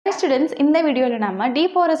students, இந்த வீடியோல நாம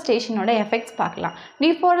deforestation ஓட effects பார்க்கலாம்.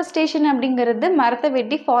 Deforestation அப்படிங்கிறது மரத்தை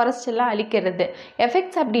வெட்டி forest எல்லாம் அழிக்கிறது.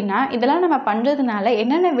 Effects அப்படினா இதெல்லாம் நம்ம பண்றதுனால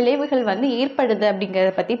என்னென்ன விளைவுகள் வந்து ஏற்படுது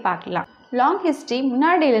அப்படிங்கறத பத்தி பார்க்கலாம். Long history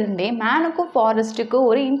முன்னாடியிலிருந்தே மேனுக்கும் ஃபாரஸ்ட்டுக்கும்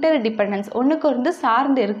ஒரு இன்டர்டிபெண்டன்ஸ் ஒன்றுக்கு வந்து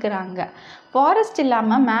சார்ந்து இருக்கிறாங்க. ஃபாரஸ்ட்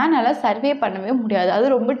இல்லாமல் மேனால சர்வே பண்ணவே முடியாது, அது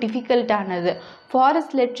ரொம்ப டிஃபிகல்ட்டானது.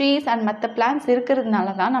 ஃபாரஸ்ட்டில் ட்ரீஸ் அண்ட் மற்ற பிளான்ஸ் இருக்கிறதுனால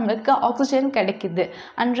தான் நம்மளுக்கு ஆக்சிஜன் கிடைக்குது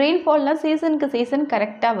அண்ட் ரெயின்ஃபால்லாம் சீசனுக்கு சீசன்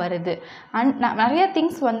கரெக்டாக வருது அண்ட் நிறையா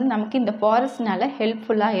திங்ஸ் வந்து நமக்கு இந்த ஃபாரஸ்ட்னால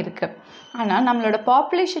ஹெல்ப்ஃபுல்லாக இருக்குது. ஆனால் நம்மளோட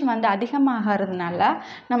பாப்புலேஷன் வந்து அதிகமாகிறதுனால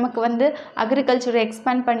நமக்கு வந்து அக்ரிகல்ச்சரை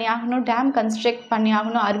எக்ஸ்பேண்ட் பண்ணி ஆகணும், டேம் கன்ஸ்ட்ரக்ட் பண்ணி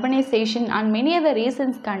ஆகணும், அர்பனைசேஷன் அண்ட் மெனி அதர்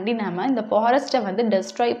ரீசன்ஸ்காண்டி நம்ம இந்த ஃபாரஸ்ட்டை வந்து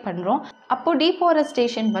டெஸ்ட்ராய் பண்ணுறோம். அப்போது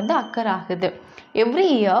டீஃபாரஸ்டேஷன் வந்து அக்கர் ஆகுது. Every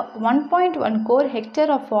year 1.1 crore hectare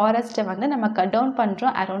of ஃபாரஸ்ட்டை வந்து நம்ம கட் டவுன்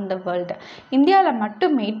பண்ணுறோம் அரௌண்ட் த வேர்ல்டு. இந்தியாவில்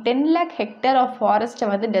மட்டுமே 10 lakh hectare ஆஃப் ஃபாரஸ்ட்டை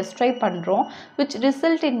வந்து டெஸ்ட்ராய் பண்ணுறோம், which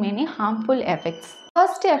result in many harmful effects.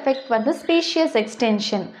 First effect வந்து ஸ்பீஷியஸ்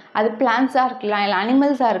எக்ஸ்டென்ஷன். அது பிளான்ஸாக இருக்கலாம் இல்லை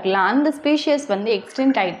அனிமல்ஸாக இருக்கலாம், அந்த ஸ்பீஷியஸ் வந்து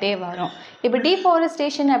எக்ஸ்டெண்ட் ஆகிட்டே வரும். இப்போ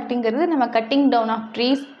டீஃபாரஸ்டேஷன் அப்படிங்கிறது நம்ம cutting down of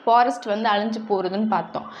trees, forest வந்து அழிஞ்சு போகிறதுன்னு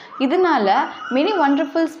பார்த்தோம். இதனால many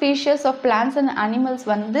wonderful species of plants and animals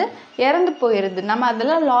வந்து இறந்து போயிடுது, நம்ம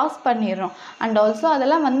அதெல்லாம் லாஸ் பண்ணிடுறோம். அண்ட் ஆல்சோ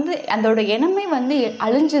அதெல்லாம் வந்து அதோட இனமே வந்து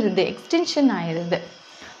அழிஞ்சிருது, எக்ஸ்டென்ஷன் ஆயிடுது.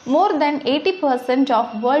 மோர் தென் 80%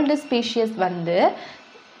 ஆஃப் வேர்ல்டு ஸ்பீஷியஸ் வந்து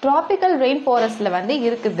ட்ராபிக்கல் ரெயின் ஃபாரஸ்ட்டில் வந்து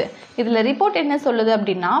இருக்குது. இதில் ரிப்போர்ட் என்ன சொல்லுது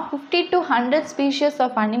அப்படின்னா 50 to 100 ஸ்பீஷியஸ்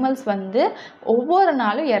ஆஃப் அனிமல்ஸ் வந்து ஒவ்வொரு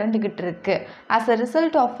நாளும் இறந்துக்கிட்டு இருக்கு as a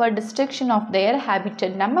result of a destruction of their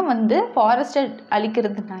habitat, நம்ம வந்து ஃபாரஸ்ட்டை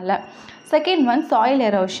அழிக்கிறதுனால. Second one soil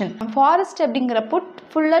erosion. Forest அப்படிங்கிறப்போ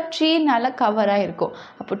ஃபுல்லாக ட்ரீனால் கவராக இருக்கும்.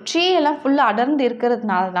 அப்போ ட்ரீ எல்லாம் ஃபுல்லாக அடர்ந்து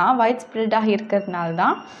இருக்கிறதுனால தான், வைட் ஸ்ப்ரெட்டாக இருக்கிறதுனால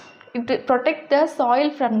தான் it protect the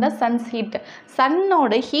soil from the sons heat.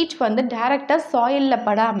 சன்னோட heat வந்து டைரெக்டாக சாயிலில்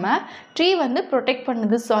படாமல் ட்ரீ வந்து ப்ரொடெக்ட்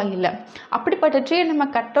பண்ணுது சாயிலில். அப்படிப்பட்ட ட்ரீயை நம்ம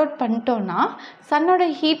கட் அவுட் பண்ணிட்டோன்னா சன்னோட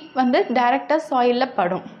ஹீட் வந்து டைரெக்டாக சாயிலில்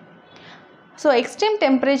படும். ஸோ எக்ஸ்ட்ரீம்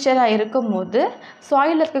டெம்பரேச்சராக இருக்கும் போது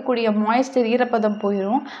சாயிலில் இருக்கக்கூடிய மாய்ஸ்டர், ஈரப்பதம்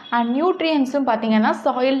போயிடும் அண்ட் நியூட்ரியன்ஸும் பார்த்திங்கன்னா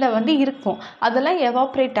சாயிலில் வந்து இருக்கும், அதெல்லாம்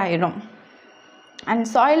எவாப்ரேட் ஆகிடும். அண்ட்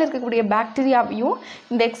சாயில் இருக்கக்கூடிய பாக்டீரியாவையும்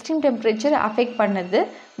இந்த எக்ஸ்ட்ரீம் டெம்பரேச்சர் அஃபெக்ட் பண்ணுது.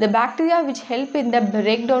 த bacteria which help in the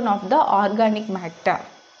break down of the organic matter.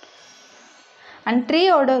 And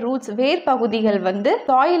ட்ரீயோட roots, வேர் பகுதிகள் வந்து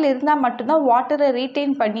சாயில் இருந்தால் மட்டும்தான் வாட்டரை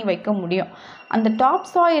ரீட்டைன் பண்ணி வைக்க முடியும். அந்த டாப்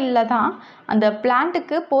சாயிலில் தான் அந்த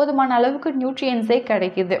பிளான்ட்டுக்கு போதுமான அளவுக்கு நியூட்ரியன்ஸே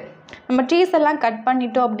கிடைக்குது. நம்ம ட்ரீஸ் எல்லாம் கட்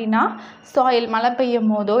பண்ணிட்டோம் அப்படின்னா சாயில் மழை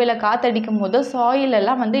பெய்யும் போதோ இல்லை காற்றடிக்கும் போதோ சாயில்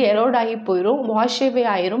எல்லாம் வந்து எரோட் ஆகி போயிடும், வாஷ்வே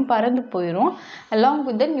ஆயிரும், பறந்து போயிடும் along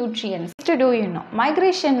with the nutrients. Two you know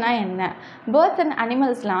மைக்ரேஷன்னா என்ன? Birds and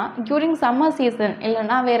அனிமல்ஸ்லாம் during summer season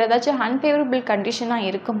இல்லைனா வேறு ஏதாச்சும் அன்ஃபேவரபிள் கண்டிஷனாக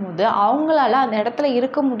இருக்கும் போது அவங்களால அந்த இடத்துல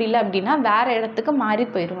இருக்க முடியல அப்படின்னா வேறு இடத்துக்கு மாறி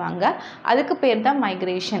போயிடுவாங்க. அதுக்கு பேர் தான்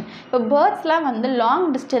மைக்ரேஷன். இப்போ பேர்ட்ஸ்லாம் வந்து லாங்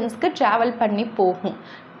டிஸ்டன்ஸ்க்கு ட்ராவல் பண்ணி போகும்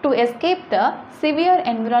to escape the severe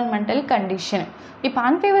environmental condition. இப்போ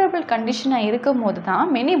அன்ஃபேவரபிள் கண்டிஷனாக இருக்கும் போது தான்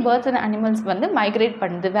மெனி பேர்ட்ஸ் அண்ட் அனிமல்ஸ் வந்து மைக்ரேட்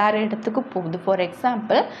பண்ணுது, வேறு இடத்துக்கு போகுது. ஃபார்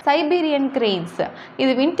எக்ஸாம்பிள் சைபீரியன் கிரெயின்ஸ்,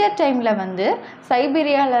 இது வின்டர் டைமில் வந்து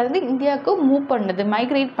சைபீரியாவிலேருந்து இந்தியாவுக்கு மூவ் பண்ணுது,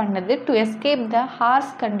 மைக்ரேட் பண்ணுது to escape the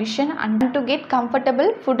hours condition and to get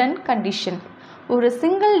comfortable food and condition. ஒரு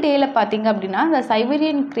சிங்கிள் டேயில் பார்த்திங்க அப்படின்னா இந்த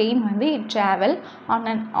சைபீரியன் கிரெயின் வந்து it travel on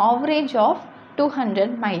an average of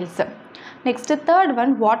 200 miles. Next third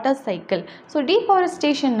one water cycle. So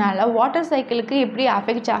டீஃபாரஸ்டேஷனால் water சைக்கிளுக்கு எப்படி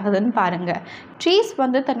affect ஆகுதுன்னு பாருங்கள். ட்ரீஸ்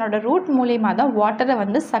வந்து தன்னோட ரூட் மூலியமாக தான் வாட்டரை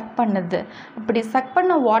வந்து சக் பண்ணுது. அப்படி சக்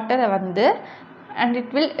பண்ண வாட்டரை வந்து and it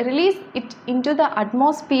will release it into the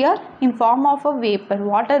atmosphere in form of a vapor,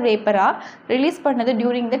 water vapor release பண்ணது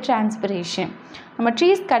during the transpiration. நம்ம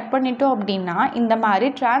ட்ரீஸ் கட் பண்ணிட்டோம் அப்படின்னா இந்த மாதிரி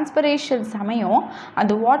டிரான்ஸ்பிரேஷன் சமயம்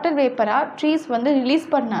அந்த வாட்டர் வேப்பராக ட்ரீஸ் வந்து ரிலீஸ்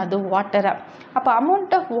பண்ணாது வாட்டரை. அப்போ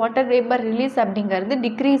amount of water vapour release அப்படிங்கிறது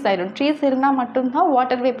டிக்ரீஸ் ஆகிடும். ட்ரீஸ் இருந்தால் மட்டும்தான்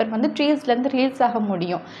வாட்டர் வேப்பர் வந்து ட்ரீஸ்லேருந்து ரிலீஸ் ஆக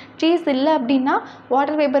முடியும். ட்ரீஸ் இல்லை அப்படின்னா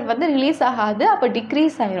வாட்டர் வேப்பர் வந்து ரிலீஸ் ஆகாது, அப்போ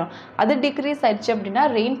டிக்ரீஸ் ஆகிடும். அது டிக்ரீஸ் ஆகிடுச்சு அப்படின்னா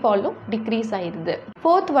ரெயின்ஃபாலும் டிக்ரீஸ் ஆகிடுது.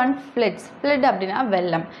 Fourth one floods. ஃப்ளட் அப்படின்னா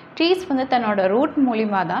வெள்ளம். ட்ரீஸ் வந்து தன்னோட ரூட்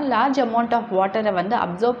மூலிமா தான் லார்ஜ் அமௌண்ட் ஆஃப் வாட்டரை வந்து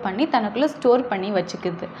அப்சர்வ் பண்ணி தனக்குள்ளே ஸ்டோர் பண்ணி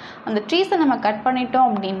வச்சுக்குது. அந்த ட்ரீஸை நம்ம கட் பண்ணிட்டோம்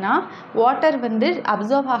அப்படின்னா வாட்டர் வந்து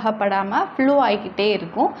அப்சர்வ் ஆகப்படாமல் ஃப்ளோ ஆகிக்கிட்டே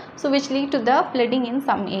இருக்கும். So which lead to the flooding in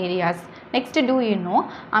some areas. Next two you know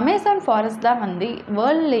Amazon forest தான் வந்து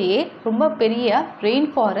வேர்ல்ட்லேயே ரொம்ப பெரிய ரெயின்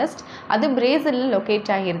ஃபாரஸ்ட். அது பிரேசிலில்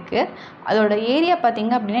லொக்கேட் ஆகியிருக்கு. அதோட ஏரியா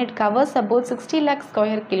பார்த்திங்க அப்படின்னா it covers about 60 lakh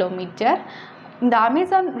square kilometer. இந்த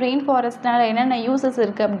அமேசான் ரெயின் ஃபாரஸ்ட்னால என்னென்ன யூசஸ்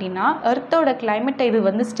இருக்குது அப்படின்னா, எர்த்தோட கிளைமேட்டை இது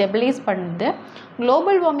வந்து ஸ்டெபிலைஸ் பண்ணுது,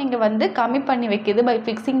 குளோபல் வார்மிங்கை வந்து கம்மி பண்ணி வைக்குது by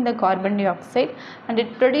fixing the carbon di oxide, and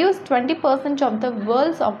it produce 20% of the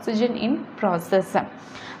world's oxygen in process.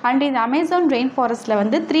 And இந்த அமேசான் ரெயின் ஃபாரஸ்ட்டில்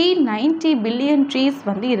வந்து 390 பில்லியன் ட்ரீஸ்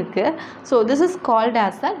வந்து இருக்குது. So this is called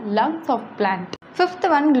as a lungs of plant. Fifth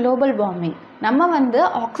one, global warming. நம்ம வந்து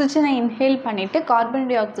ஆக்சிஜனை inhale பண்ணிவிட்டு carbon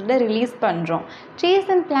tie ஆக்சைடை release பண்ணுறோம். ட்ரீஸ்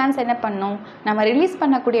அண்ட் பிளான்ட்ஸ் என்ன பண்ணும், நம்ம ரிலீஸ்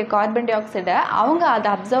பண்ணக்கூடிய கார்பன் டை ஆக்சைடை அவங்க அதை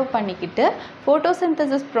அப்சர்வ் பண்ணிக்கிட்டு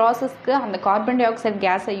ஃபோட்டோசிந்தசிஸ் ப்ராசஸ்க்கு அந்த கார்பன் டை ஆக்சைடு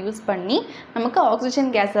கேஸை யூஸ் பண்ணி நமக்கு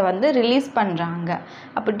ஆக்சிஜன் கேஸை வந்து ரிலீஸ் பண்ணுறாங்க.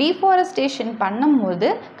 அப்போ டீஃபாரஸ்டேஷன் பண்ணும்போது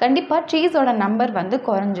கண்டிப்பாக ட்ரீஸோட நம்பர் வந்து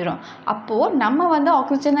குறைஞ்சிரும். அப்போது நம்ம வந்து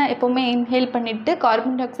ஆக்சிஜனை எப்போவுமே இன்ஹேல் பண்ணிவிட்டு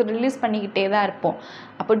கார்பன் டை ஆக்சைடு ரிலீஸ் பண்ணிக்கிட்டே தான் இருப்போம்.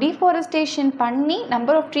 அப்போ டீஃபாரஸ்டேஷன் பண்ணி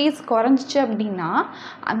நம்பர் ஆஃப் ட்ரீஸ் குறைஞ்சிச்சு அப்படின்னா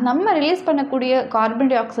நம்ம ரிலீஸ் பண்ணக்கூடிய கார்பன்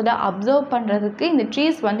டை ஆக்சைடை அப்சர்வ் பண்ணுறதுக்கு இந்த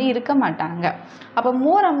ட்ரீஸ் வந்து இருக்க மாட்டாங்க. அப்போ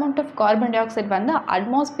மோர் amount of carbon di oxide வந்து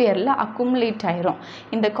அட்மாஸ்பியரில் அக்குமுலேட் ஆயிரும்.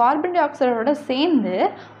 இந்த கார்பன் டை ஆக்சைடோட சேர்ந்து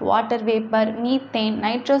water vapour, methane,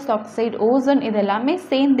 nitrous oxide, ozone இதெல்லாமே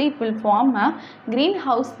சேர்ந்து it will form a green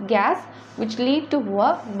house case which lead to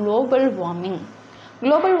a global warming.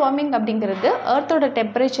 Global warming அப்படிங்கிறது எர்த்தோட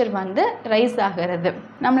டெம்பரேச்சர் வந்து ரைஸ் ஆகிறது.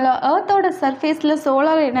 நம்மள எர்த்தோட சர்ஃபேஸில்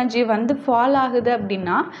சோலார் எனர்ஜி வந்து ஃபால் ஆகுது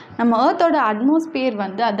அப்படின்னா நம்ம எர்த்தோட அட்மாஸ்பியர்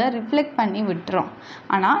வந்து அதை ரிஃப்ளெக்ட் பண்ணி விட்டுரும்.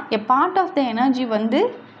 ஆனால் எ பார்ட் ஆஃப் த எனர்ஜி வந்து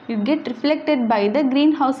it get reflected by the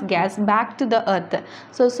greenhouse gas back to the earth.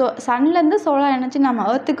 So சன்லேருந்து solar energy நம்ம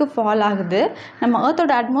எர்த்துக்கு ஃபால் ஆகுது, நம்ம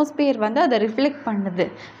எர்த்தோட அட்மாஸ்பியர் வந்து அதை ரிஃப்ளெக்ட் பண்ணுது.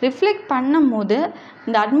 ரிஃப்ளெக்ட் பண்ணும் போது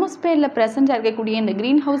இந்த அட்மாஸ்பியரில் ப்ரெசென்ட் இருக்கக்கூடிய இந்த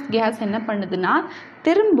க்ரீன் ஹவுஸ் கேஸ் என்ன பண்ணுதுன்னா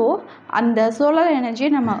திரும்ப அந்த சோலார்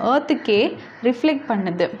எனர்ஜியை நம்ம எர்த்துக்கே ரிஃப்ளெக்ட்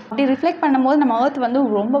பண்ணுது. அப்படி ரிஃப்ளெக்ட் பண்ணும்போது நம்ம எர்த் வந்து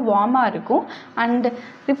ரொம்ப வார்மாக இருக்கும். அண்ட்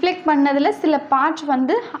ரிஃப்ளெக்ட் பண்ணதில் சில பார்ட்ஸ்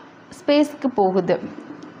வந்து ஸ்பேஸ்க்கு போகுது.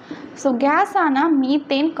 So கேஸான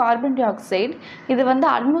methane, carbon di oxide இது வந்து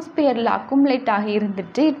அட்மாஸ்பியரில் அக்குமுலேட் ஆகி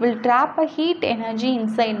இருந்துட்டு it will drop a heat energy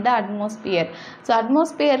inside the atmosphere. So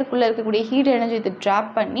அட்மாஸ்பியருக்குள்ளே இருக்கக்கூடிய ஹீட் எனர்ஜி இது ட்ராப்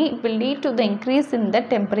பண்ணி it will lead to the increase in the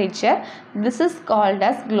temperature. This is called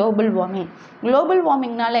as global warming. Global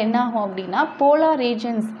வார்மிங்னால என்ன ஆகும் அப்படின்னா போலார்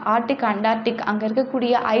ரீஜன்ஸ், ஆர்டிக், அண்டார்டிக் அங்கே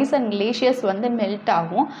இருக்கக்கூடிய ice and glaciers வந்து melt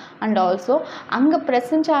ஆகும். அண்ட் ஆல்சோ அங்கே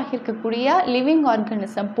present ஆகியிருக்கக்கூடிய living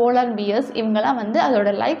organism, polar piers இவங்கெல்லாம் வந்து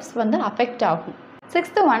அதோட லைஃப்ஸ் வந்து அஃபெக்ட் ஆகும்.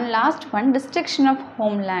 Sixth one, last one, destruction of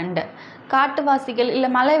homeland. காட்டுவாசிகள் இல்லை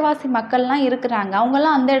மலைவாசி மக்கள்லாம் இருக்கிறாங்க,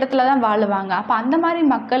 அவங்கெல்லாம் அந்த இடத்துல தான் வாழுவாங்க. அப்போ அந்த மாதிரி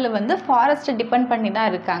மக்கள் வந்து ஃபாரஸ்ட்டை டிபெண்ட் பண்ணி தான்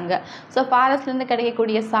இருக்காங்க. ஸோ ஃபாரஸ்ட்லேருந்து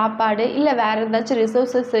கிடைக்கக்கூடிய சாப்பாடு இல்லை வேறு ஏதாச்சும்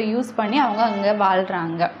ரிசோர்ஸஸை யூஸ் பண்ணி அவங்க அங்கே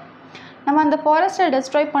வாழ்கிறாங்க. நம்ம அந்த ஃபாரஸ்ட்டை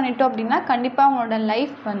டெஸ்ட்ராய் பண்ணிட்டோம் அப்படின்னா கண்டிப்பாக அவங்களோட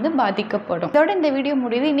லைஃப் வந்து பாதிக்கப்படும். இதோட இந்த வீடியோ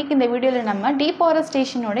முடியுது. இன்றைக்கி இந்த வீடியோவில் நம்ம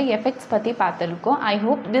டீஃபாரஸ்டேஷனோட எஃபெக்ட்ஸ் பற்றி பார்த்துருக்கோம். I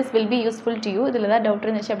hope this will be useful to you. இதில் ஏதாவது டவுட்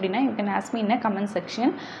இருந்துச்சு அப்படின்னா you can ask me in comment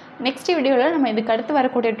section. Next வீடியோவில் நம்ம இதுக்கு அடுத்து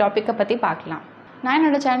வரக்கூடிய டாப்பிக்கை பற்றி பார்க்கலாம். நான்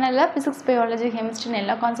என்னோட சேனலில் ஃபிசிக்ஸ், பயாலஜி, கெமிஸ்ட்ரின்னு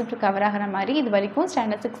எல்லா கான்செப்ட்டும் கவர் ஆகிற மாதிரி இது வரைக்கும்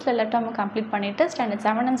ஸ்டாண்டர்ட் 6 எல்லா டேர்மும் கம்ப்ளீட் பண்ணிவிட்டு standard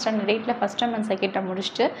 7 and standard 8 first term and second term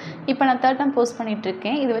முடிச்சுட்டு இப்போ நான் தேர்ட் டேர்ம் போஸ்ட்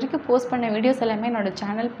பண்ணிகிட்ருக்கேன். இது வரைக்கும் போஸ்ட் பண்ண வீடியோஸ் எல்லாமே என்னோட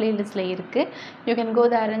சேனல் பிளேலிஸ்ட்டில் இருக்குது. You can go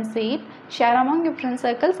there and see it. Share among your friend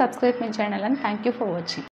circle, subscribe my channel and thank you for watching.